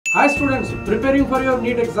Hi students, preparing for your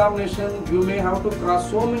NEET examination, you may have to cross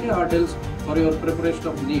so many hurdles for your preparation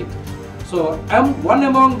of NEET. So one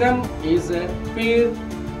among them is a peer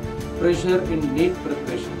pressure in NEET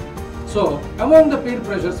preparation. So among the peer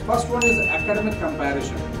pressures, first one is academic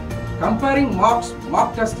comparison. Comparing marks,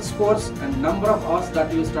 mock test scores and number of hours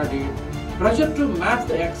that you studied. Pressure to match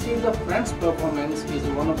the exceed the friend's performance is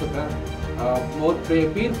one of the more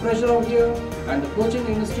peer pressure over here, and the coaching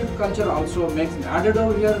institute culture also makes an added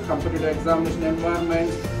over here. Competitive examination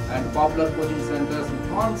environments and popular coaching centers and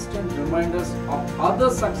constant reminders of other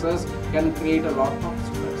success can create a lot of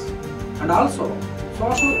stress. And also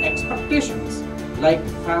social expectations like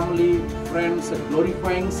family, friends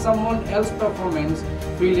glorifying someone else's performance,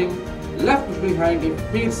 feeling left behind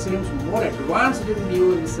if peer seems more advanced than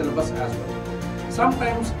you in the syllabus as well.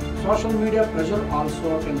 Sometimes social media pressure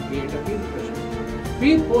also can create a peer pressure.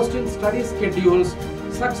 Peer posting study schedules,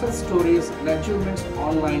 success stories and achievements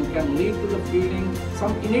online can lead to the feeling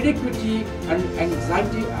some inadequacy and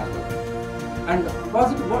anxiety as well. And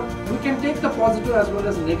we can take the positive as well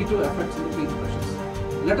as negative effects of the peer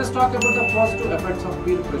pressures. Let us talk about the positive effects of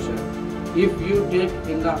peer pressure if you take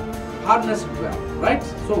in the harnessed well, right?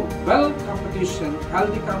 So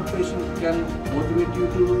healthy competition can motivate you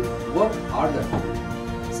to work harder.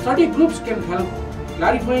 Study groups can help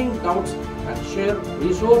clarifying doubts and share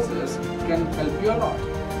resources can help you a lot.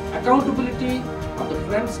 Accountability of the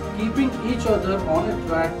friends keeping each other on a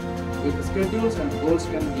track with schedules and goals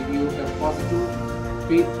can give you a positive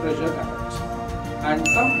peer pressure effect. And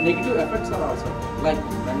some negative effects are also like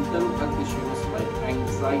mental health issues like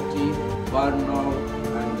anxiety, burnout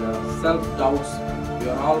and self-doubts. You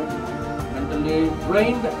are all mentally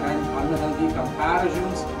drained and unhealthy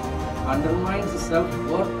comparisons undermines the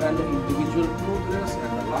self-worth and the individual progress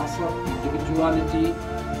and the loss of individuality,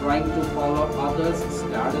 trying to follow others'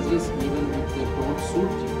 strategies even if they don't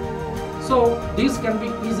suit you. So these can be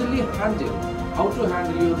easily handled. How to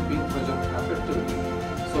handle your peer pressure effectively?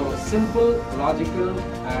 So simple, logical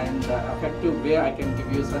and effective way I can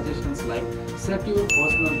give you suggestions like set your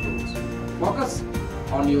personal goals. Focus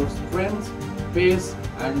on your strengths, pace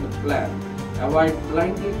and plan. Avoid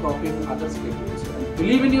blindly copying other schedules and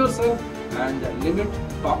believe in yourself and limit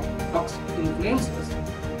toxic influences.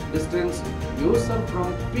 Distance yourself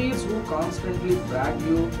from peers who constantly drag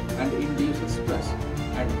you and induce stress.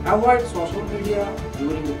 And avoid social media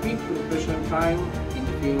during the peak preparation time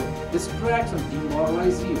if it distracts and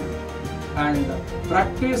demoralize you. And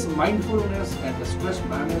practice mindfulness and stress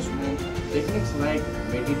management techniques like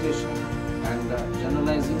meditation and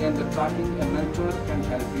journalizing and talking. A mentor can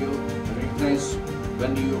help you recognize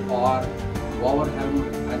when you are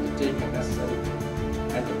overwhelmed and take a necessary.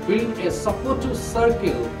 And build a supportive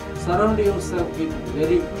circle. Surround yourself with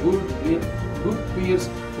very good peers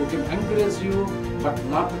who can encourage you but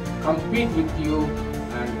not compete with you,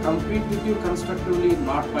 and compete with you constructively,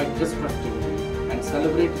 not by destructively. And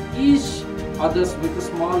celebrate each others with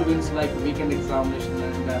small wins like weekend examination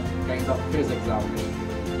and kind of phase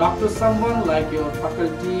examination. Talk to someone like your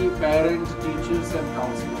faculty, parents, teachers and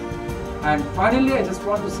counselors. And finally, I just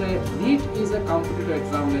want to say NEET is a competitive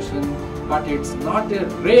examination, but it's not a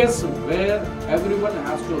race where everyone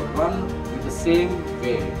has to run with the same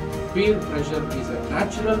way. Peer pressure is a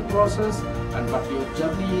natural process, but your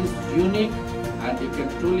journey is unique, and it can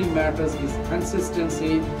truly matters is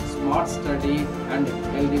consistency, smart study and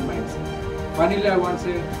healthy mindset. Finally, I want to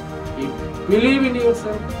say, believe in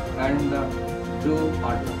yourself and do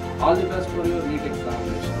hard work. All the best for your NEET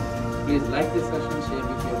examination. Please like this session, share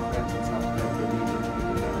with your friends.